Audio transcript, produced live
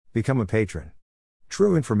Become a patron.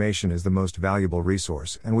 True information is the most valuable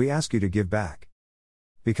resource, and we ask you to give back.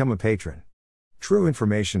 Become a patron. True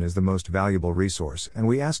information is the most valuable resource, and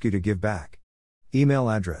we ask you to give back. Email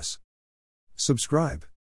address. Subscribe.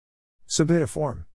 Submit a form.